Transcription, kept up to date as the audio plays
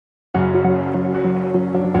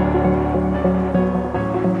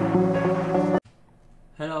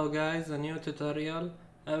Hello guys, a new tutorial.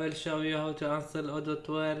 I will show you how to install Odoo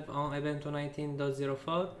 12 on Ubuntu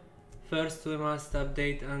 19.04. First we must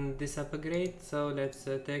update and disupgrade, so let's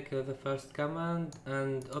take the first command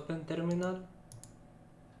and open terminal.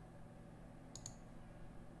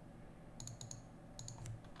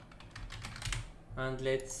 And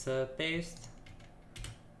let's paste.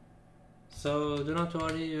 So do not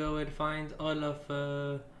worry, you will find all of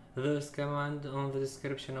those commands on the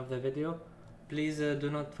description of the video. Please do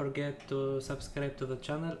not forget to subscribe to the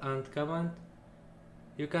channel and comment.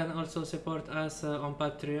 You can also support us on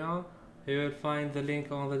Patreon. You will find the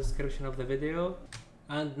link on the description of the video.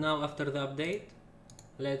 And now after the update,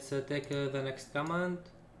 let's take the next command.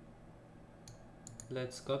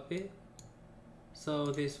 Let's copy. So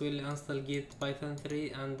this will install git python 3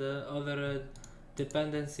 and other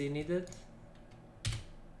dependency needed.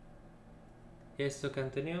 Yes to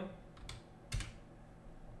continue.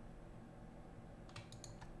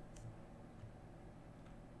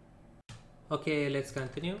 Okay, let's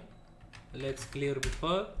continue. Let's clear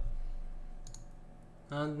before.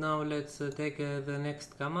 And now let's take the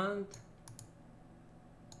next command.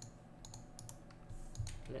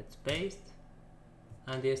 Let's paste.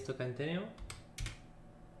 And yes to continue.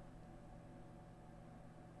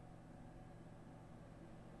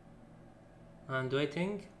 And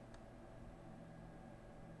waiting.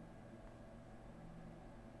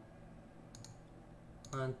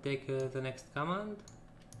 And take the next command.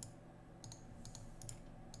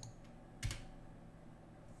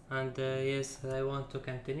 And yes, I want to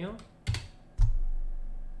continue.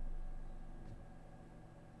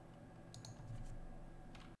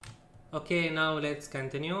 Okay, now let's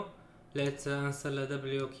continue. Let's install a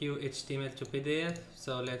WQ HTML to PDF.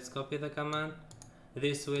 So let's copy the command.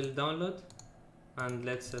 This will download. And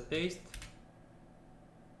let's paste.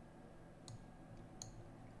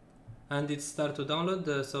 And it start to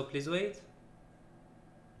download, so please wait.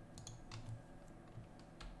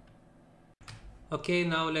 Okay,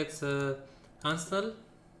 now let's install.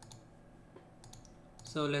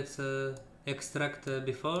 So let's extract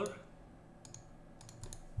before.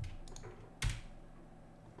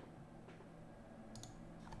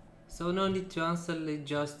 So no need to install it,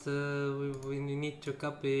 just we need to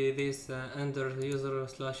copy this under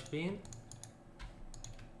user/bin.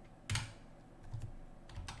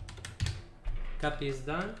 Copy is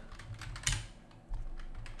done.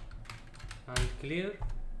 And clear.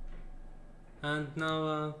 And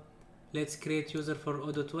now let's create user for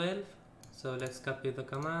Odoo 12. So let's copy the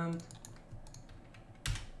command.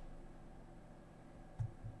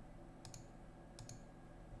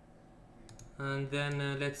 And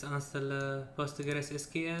then let's install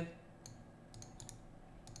PostgreSQL.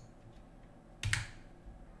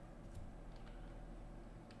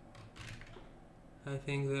 I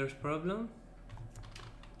think there's problem.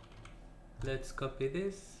 Let's copy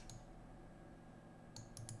this.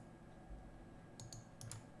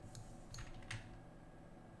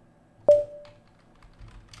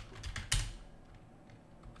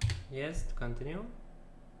 Yes, to continue.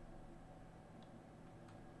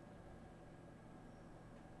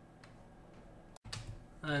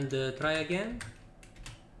 And try again.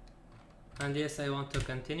 And yes, I want to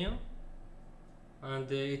continue.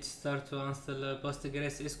 And it starts to install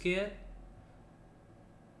PostgreSQL.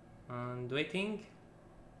 And waiting.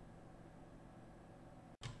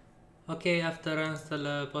 Okay, after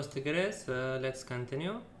install Postgres, let's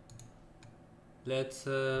continue. Let's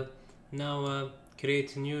now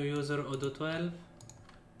create new user Odoo 12.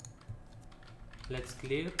 Let's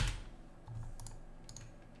clear.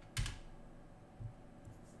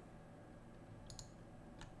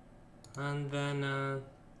 And then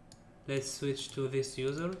let's switch to this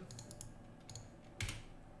user.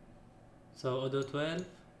 So Odoo 12.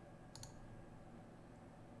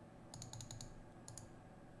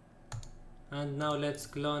 And now let's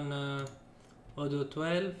clone Odoo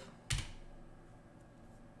 12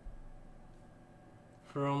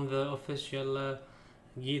 from the official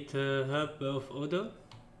GitHub of Odoo.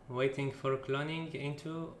 Waiting for cloning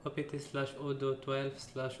into opt/odoo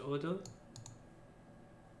 12/odoo.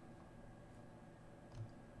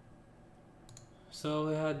 So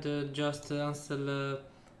we had just install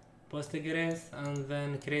Postgres and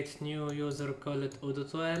then create new user called Odoo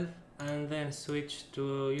 12 and then switch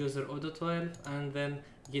to user Odoo 12 and then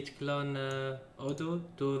git clone Odoo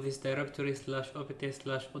to this directory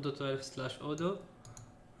 /opt/odoo 12/odoo.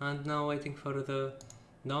 And now waiting for the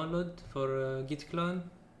download for git clone.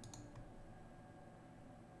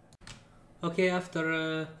 Okay,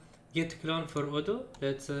 after git clone for Odoo,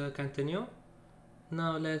 let's continue.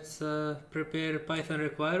 Now let's prepare Python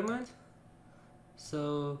requirement.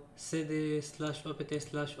 So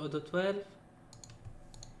cd/opt/odoo12,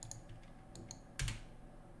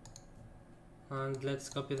 and let's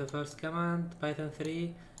copy the first command, python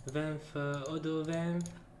 3 venv odoo venv,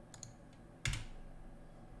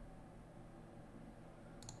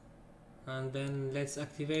 and then let's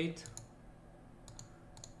activate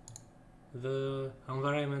the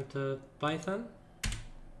environment Python.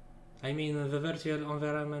 I mean the virtual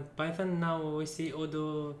environment Python. Now we see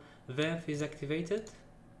odoo venv is activated.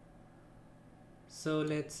 So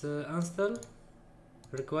let's install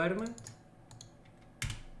requirement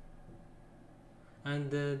and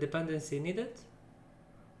dependency needed,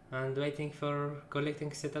 and waiting for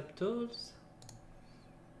collecting setup tools.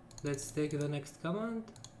 Let's take the next command.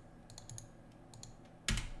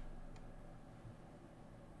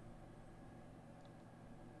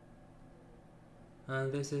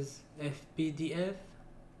 And this is fpdf.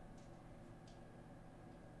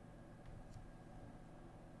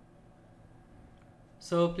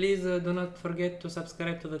 So please do not forget to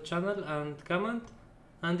subscribe to the channel and comment,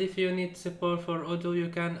 and if you need support for Odoo you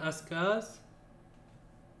can ask us.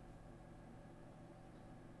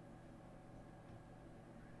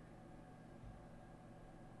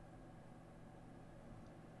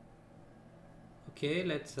 Okay,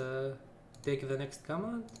 let's take the next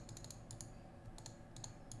command.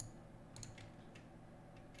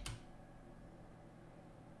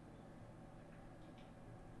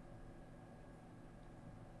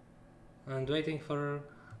 And waiting for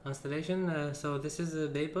installation. So this is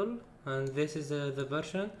Babel, and this is the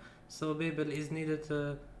version. So Babel is needed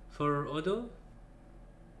for Odoo.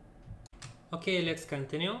 Okay, let's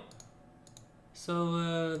continue.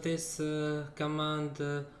 So this command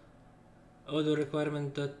odoo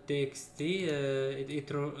requirement.txt,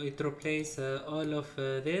 it replaces all of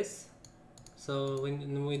this. So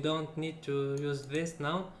we don't need to use this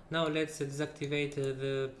now. Now let's deactivate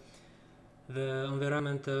the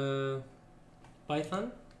environment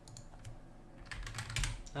Python,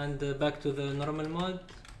 and back to the normal mode.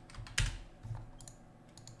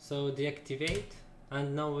 So deactivate,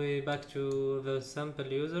 and now we're back to the sample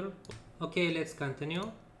user. Okay, let's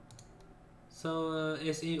continue. So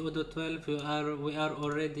se odoo12, we are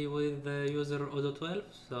already with the user odoo12,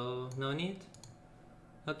 so no need.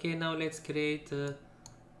 Okay, now let's create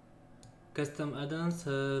custom add-ons.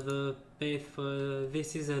 The path for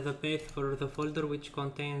this is the path for the folder which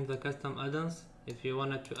contains the custom add-ons. If you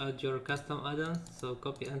wanted to add your custom add-ons, so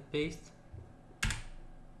copy and paste,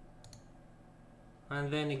 and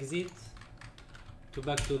then exit to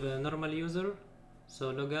back to the normal user. So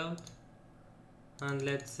log out, and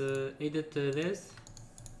let's edit this.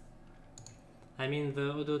 I mean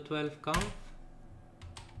the odoo12 conf.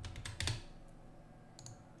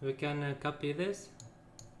 We can copy this.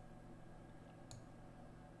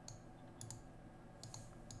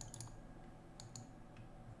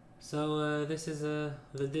 So this is the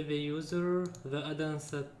div user, the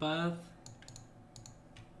add-ons path,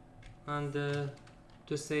 and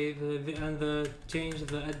to save and change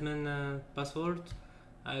the admin password,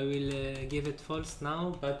 I will give it false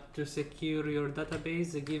now, but to secure your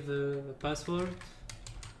database, give a password.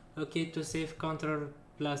 Okay, to save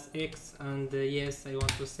Ctrl+X, and yes, I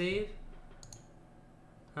want to save.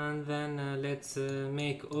 And then let's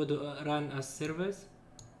make odoo run as service.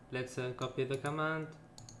 Let's copy the command,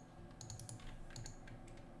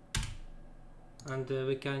 and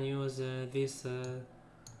we can use these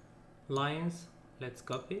lines. Let's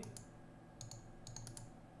copy.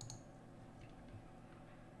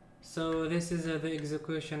 So this is the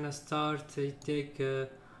execution start. Take the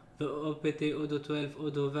opt odoo12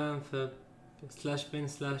 odoo venv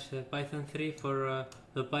 /bin/python 3 for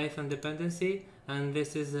the Python dependency, and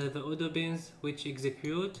this is the odoo bins which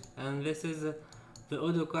execute, and this is the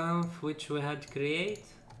odoo conf which we had create.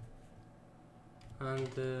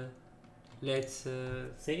 And let's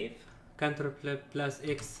save,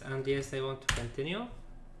 Ctrl+X, and yes, I want to continue.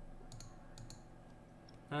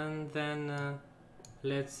 And then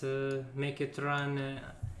let's make it run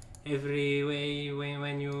every way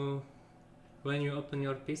when you open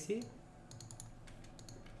your PC.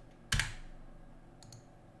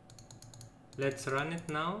 Let's run it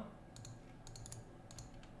now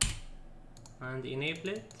and enable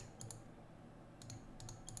it,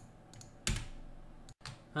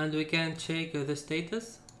 and we can check the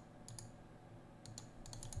status.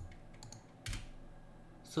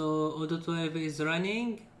 So odoo12 is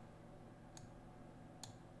running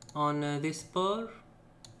on this bar,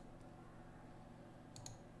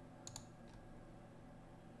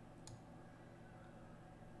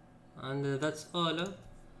 and that's all.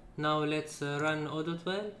 Now let's run Odoo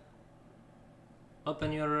 12.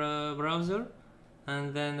 Open your browser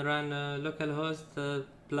and then run localhost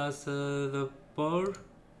plus the port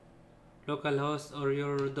localhost or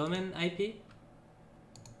your domain IP.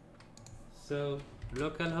 So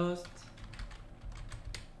localhost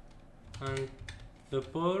and the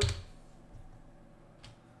port.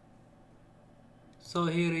 So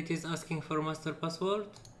here it is asking for master password.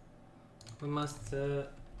 We must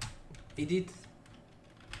edit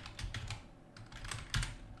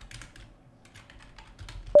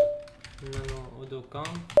nano odoo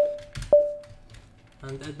conf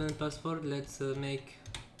and admin password. Let's make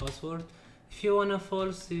password. If you wanna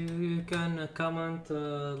false, you can comment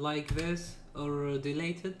like this or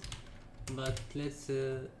delete it, but let's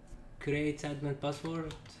create admin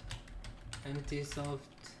password empty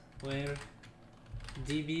software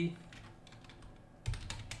db.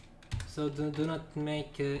 So do not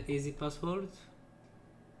make easy password.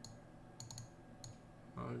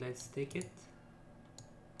 Let's take it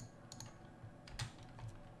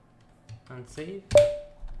and save.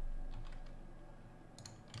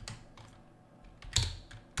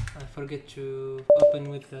 I forget to open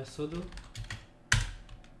with the sudo.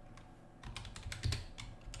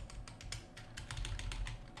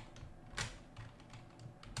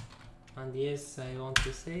 And yes, I want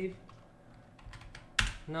to save.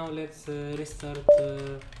 Now let's restart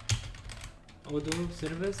Odoo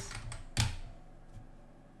service.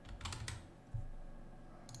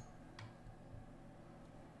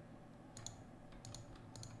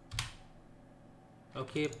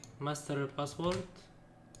 Okay, master password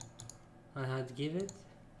I had give it.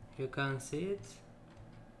 You can see it.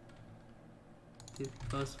 The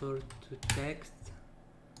password to text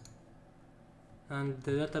and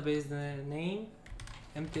the database name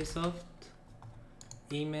emptysoft.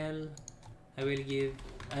 Email I will give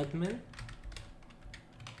admin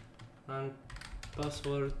and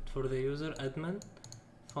password for the user admin.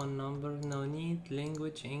 Phone number no need,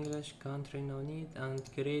 language English, country no need, and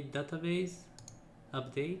create database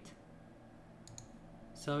update.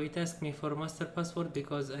 So it asked me for master password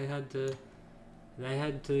because I had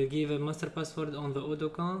to give a master password on the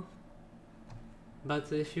Odoo conf.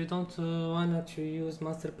 But if you don't want to use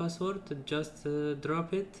master password, just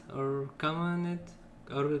drop it or comment it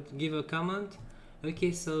or give a comment.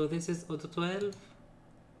 Okay, so this is Odoo 12.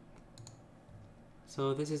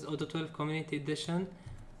 So this is Odoo 12 Community Edition.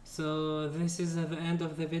 So this is the end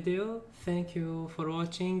of the video. Thank you for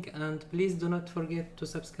watching, and please do not forget to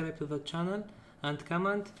subscribe to the channel and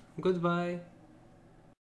comment. Goodbye.